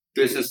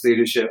business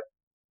leadership,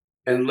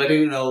 and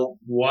letting them know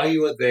why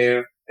you are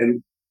there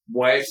and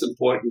why it's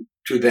important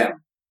to them.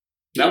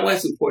 Not why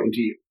it's important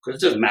to you,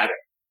 because it doesn't matter.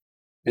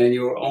 And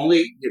your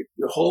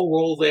whole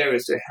role there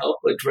is to help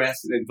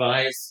address and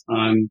advise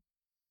on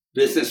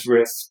business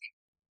risk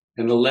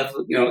and the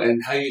level,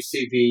 and how you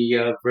see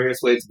the various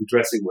ways of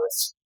addressing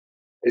risk.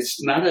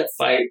 It's not a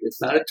fight.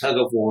 It's not a tug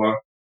of war.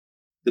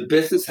 The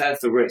business has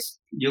the risk.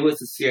 You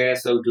as a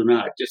CISO do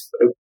not. Just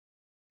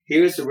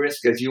here's the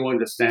risk as you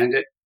understand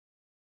it.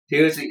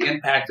 Here's the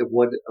impact of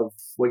what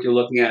you're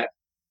looking at.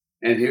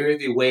 And here are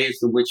the ways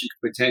in which you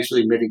can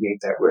potentially mitigate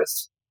that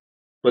risk.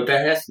 But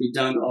that has to be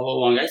done all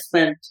along. I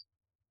spent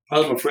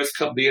probably my first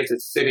couple of years at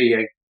Citi,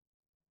 I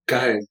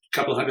got a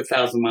couple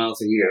 100,000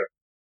 miles a year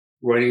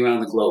running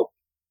around the globe.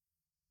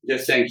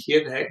 Just saying,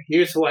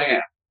 here's who I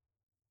am.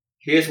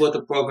 Here's what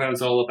the program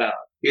is all about.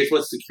 Here's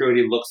what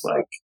security looks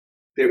like.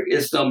 There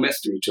is no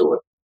mystery to it.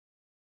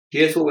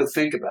 Here's what we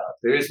think about.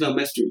 There is no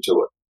mystery to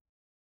it.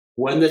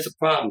 When there's a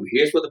problem,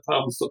 here's what the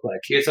problems look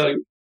like. Here's how,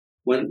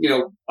 when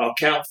our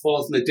cow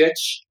falls in the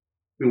ditch,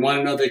 we want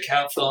to know the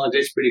cow fell in the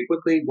ditch pretty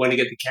quickly. We want to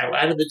get the cow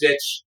out of the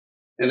ditch,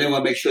 and then we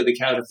want to make sure the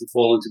cow doesn't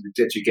fall into the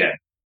ditch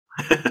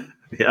again.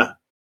 Yeah.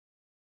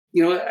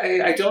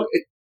 I don't.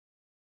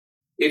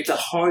 It's a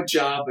hard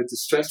job. It's a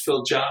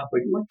stress-filled job.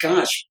 But my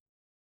gosh,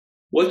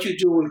 what you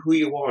do and who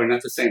you are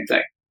not the same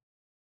thing.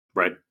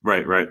 Right.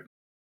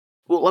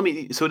 Well,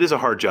 so it is a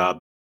hard job,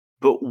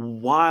 but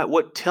why,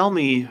 tell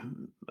me,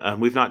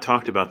 we've not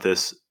talked about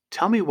this.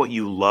 Tell me what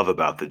you love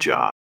about the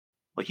job.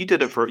 Like you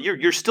did it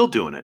you're still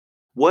doing it.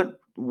 What's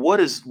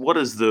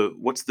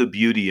the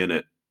beauty in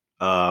it,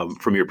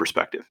 from your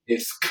perspective?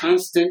 It's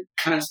constant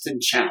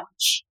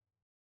challenge.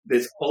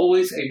 There's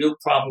always a new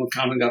problem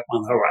coming up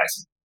on the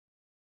horizon.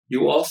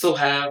 You also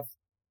have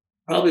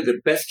probably the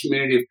best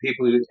community of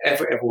people you'd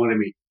ever want to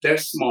meet. They're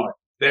smart.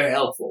 They're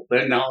helpful.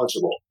 They're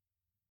knowledgeable.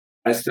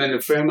 I spend a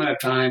fair amount of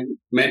time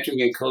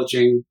mentoring and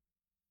coaching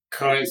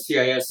current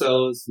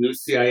CISOs, new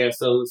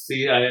CISOs,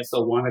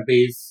 CISO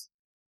wannabes.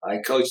 I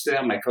coach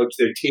them. I coach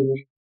their team,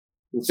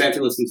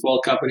 incentivists in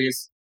small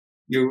companies.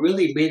 You're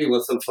really meeting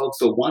with some folks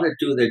who want to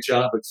do their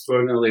job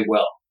extraordinarily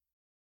well.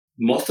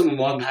 Most of them are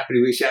more than happy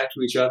to reach out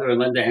to each other and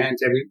lend a hand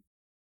to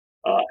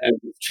and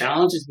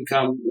challenges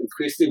become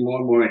increasingly more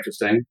and more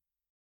interesting.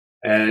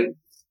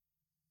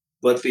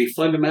 But the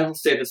fundamentals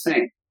stay the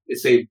same.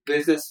 It's a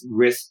business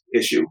risk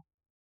issue.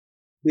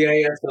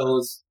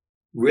 CISOs,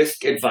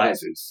 risk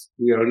advisors.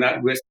 We are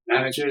not risk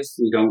managers.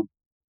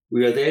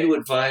 We are there to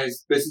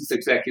advise business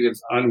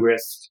executives on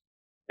risk.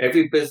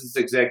 Every business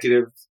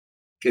executive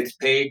gets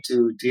paid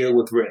to deal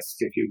with risk.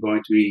 If you're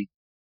going to be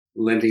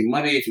lending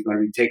money, if you're going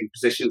to be taking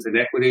positions in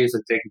equities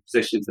or taking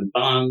positions in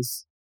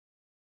bonds,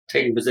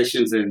 taking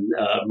positions in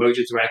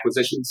mergers or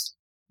acquisitions,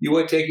 you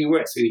are taking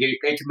risk and you're getting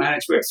paid to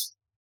manage risk.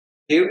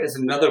 Here is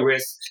another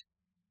risk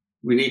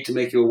we need to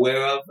make you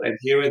aware of, and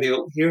here are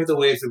the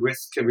ways the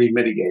risk can be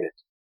mitigated.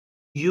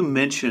 You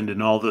mentioned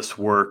in all this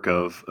work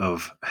of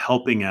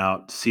helping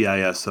out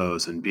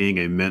CISOs and being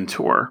a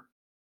mentor.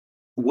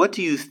 What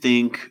do you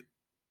think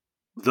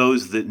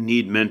those that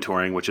need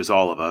mentoring, which is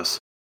all of us,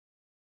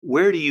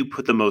 where do you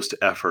put the most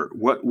effort?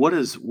 What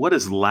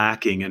is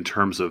lacking in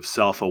terms of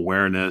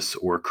self-awareness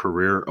or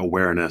career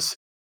awareness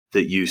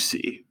that you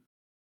see?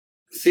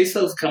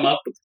 CISOs come up,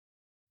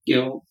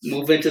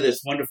 move into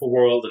this wonderful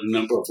world in a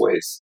number of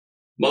ways.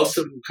 Most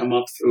of them come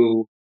up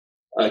through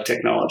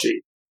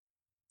technology.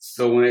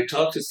 So when I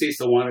talk to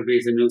CISO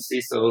wannabes and new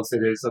CISOs,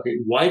 it is, okay,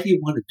 why do you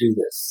want to do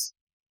this?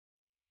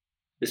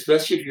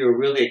 Especially if you're a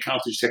really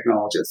accomplished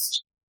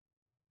technologist.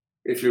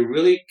 If you're a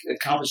really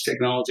accomplished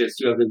technologist,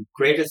 you have the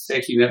greatest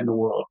safety net in the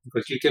world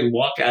because you can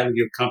walk out of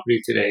your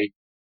company today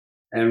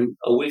and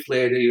a week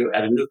later you're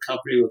at a new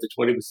company with a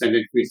 20%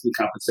 increase in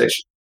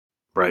compensation.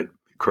 Right.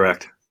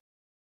 Correct.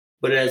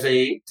 But as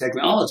a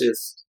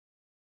technologist,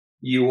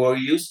 you are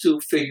used to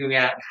figuring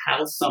out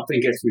how something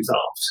gets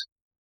resolved.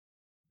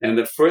 And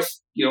the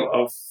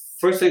our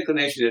first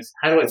inclination is,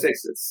 how do I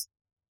fix this?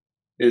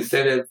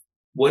 Instead of,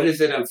 what is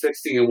it I'm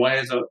fixing and why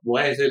is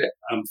it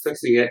I'm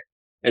fixing it?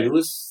 And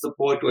whose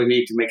support do I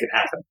need to make it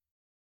happen?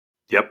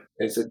 Yep.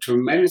 It's a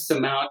tremendous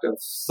amount of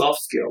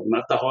soft skill,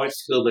 not the hard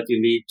skill that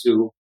you need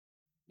to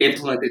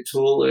implement a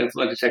tool,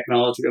 implement a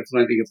technology,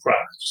 implementing a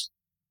product.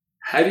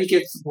 How do you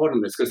get support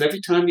on this? Because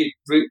every time you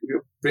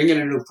bring in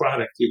a new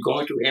product, you're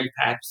going to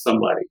impact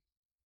somebody.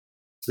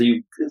 So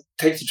it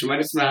takes a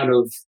tremendous amount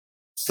of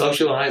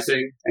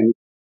socializing and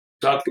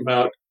talk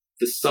about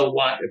the so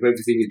what of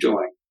everything you're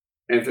doing.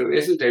 And if there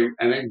isn't and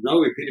I know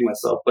I'm repeating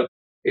myself, but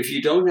if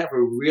you don't have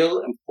a real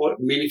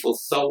important, meaningful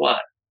so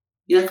what,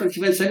 you're not going to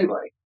convince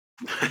anybody.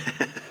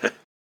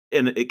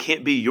 And it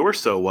can't be your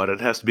so what,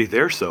 it has to be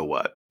their so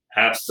what.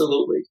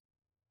 Absolutely.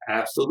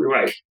 Absolutely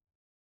right.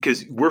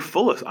 Because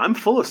I'm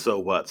full of so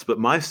whats, but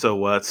my so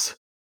whats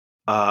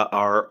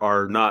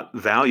are not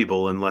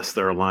valuable unless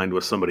they're aligned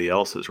with somebody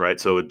else's, right?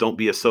 So don't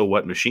be a so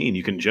what machine.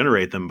 You can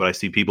generate them, but I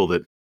see people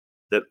that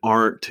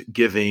aren't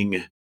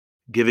giving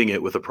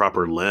it with a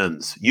proper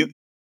lens. You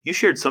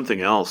shared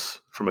something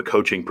else from a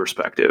coaching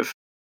perspective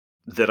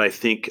that I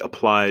think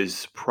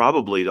applies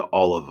probably to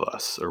all of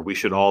us, or we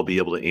should all be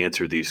able to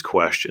answer these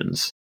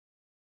questions.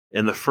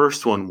 And the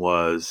first one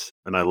was,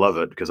 and I love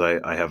it because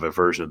I have a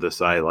version of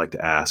this I like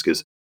to ask,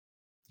 is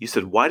you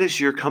said, why does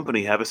your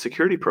company have a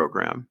security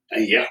program?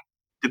 Yeah.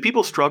 Do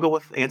people struggle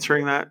with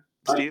answering that,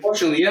 Steve?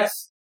 Unfortunately,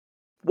 yes.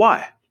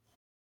 Why?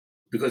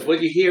 Because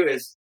what you hear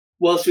is,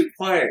 well, it's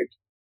required.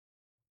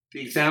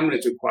 The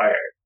examiners require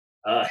it.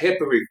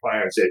 HIPAA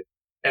requires it.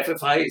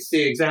 FFIEC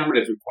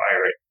examiners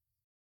require it.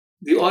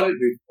 The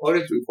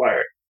audits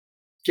require it.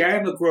 Gary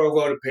McGraw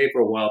wrote a paper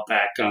a while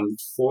back on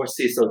 4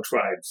 CISO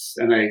tribes,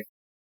 and I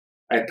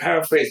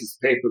paraphrased his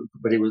paper,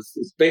 but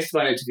it's based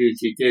on interviews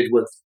he did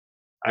with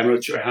I'm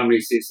not sure how many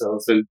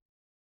CISOs, and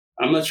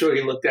I'm not sure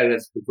he looked at it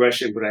as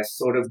progression, but I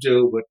sort of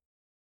do. But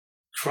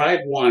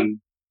tribe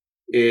 1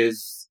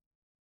 is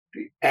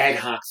the ad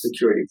hoc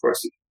security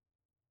person.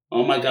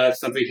 Oh my God,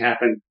 something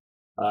happened.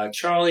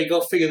 Charlie,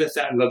 go figure this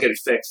out and go get it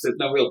fixed. There's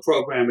no real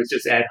program. It's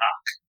just ad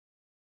hoc.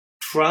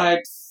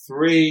 Tribe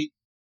 3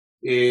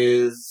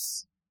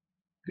 is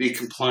the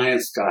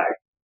compliance guy.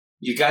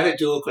 You got to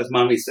do it because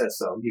mommy says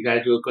so. You got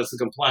to do it because the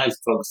compliance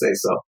folks say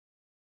so.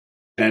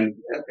 And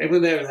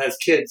everyone there has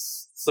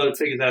kids sort of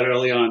figured out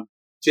early on,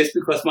 just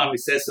because mommy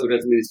says so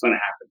doesn't mean it's going to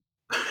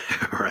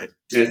happen. Right.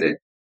 And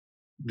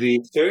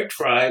the third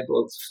tribe,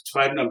 or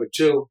tribe number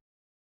 2,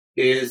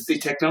 is the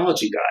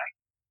technology guy.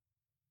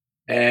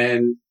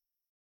 And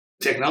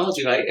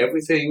technology guy,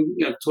 everything,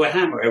 to a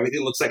hammer,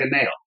 everything looks like a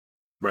nail.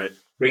 Right.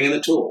 Bring in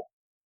the tool.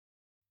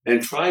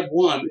 And tribe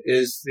 1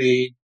 is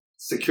the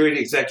security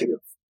executive.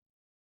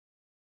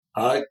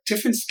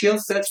 Different skill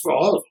sets for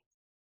all of them.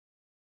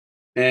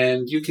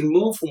 And you can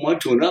move from one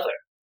to another,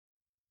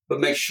 but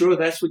make sure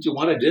that's what you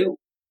want to do.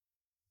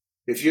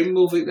 If you're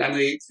moving,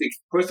 the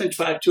person in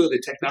tribe 2,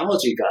 the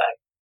technology guy,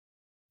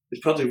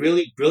 is probably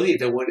really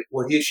brilliant at what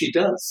he or she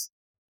does.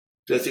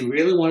 Does he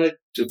really want to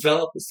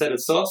develop a set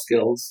of soft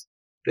skills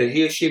that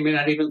he or she may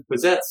not even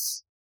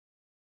possess?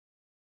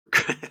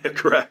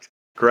 Correct.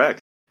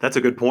 That's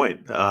a good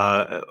point.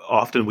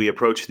 Often we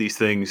approach these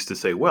things to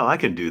say, well, I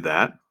can do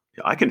that.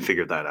 I can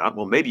figure that out.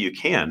 Well, maybe you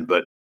can,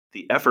 but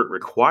the effort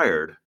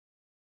required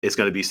is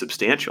going to be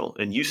substantial,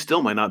 and you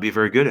still might not be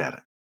very good at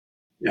it.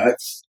 Yeah,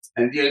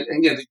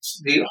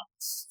 the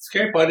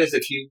scary part is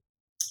if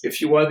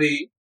you are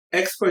the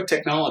expert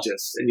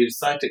technologist and you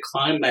decide to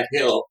climb that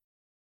hill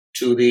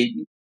to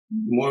the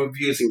more of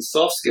using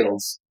soft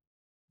skills,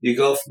 you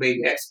go from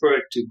being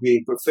expert to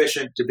being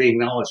proficient to being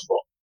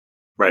knowledgeable.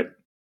 Right.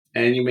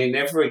 And you may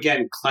never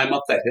again climb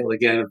up that hill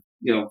again,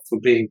 from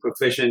being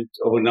proficient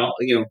or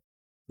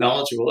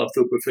knowledgeable up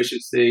through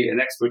proficiency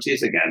and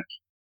expertise again.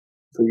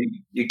 So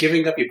you're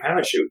giving up your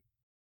parachute.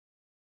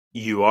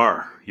 You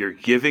are. You're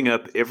giving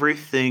up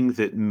everything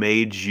that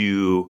made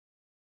you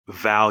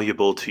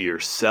valuable to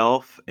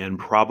yourself and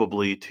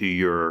probably to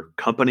your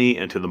company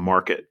and to the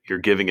market. You're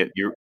giving it.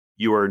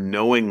 You are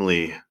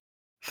knowingly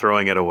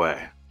throwing it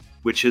away,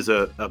 which is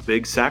a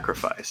big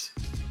sacrifice.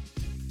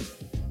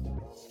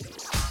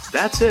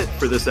 That's it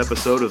for this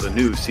episode of the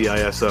new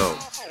CISO.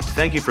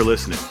 Thank you for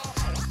listening.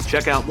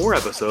 Check out more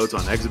episodes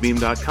on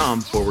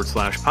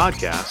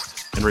exabeam.com/podcast.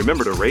 And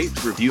remember to rate,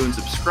 review, and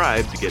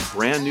subscribe to get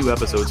brand new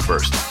episodes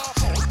first.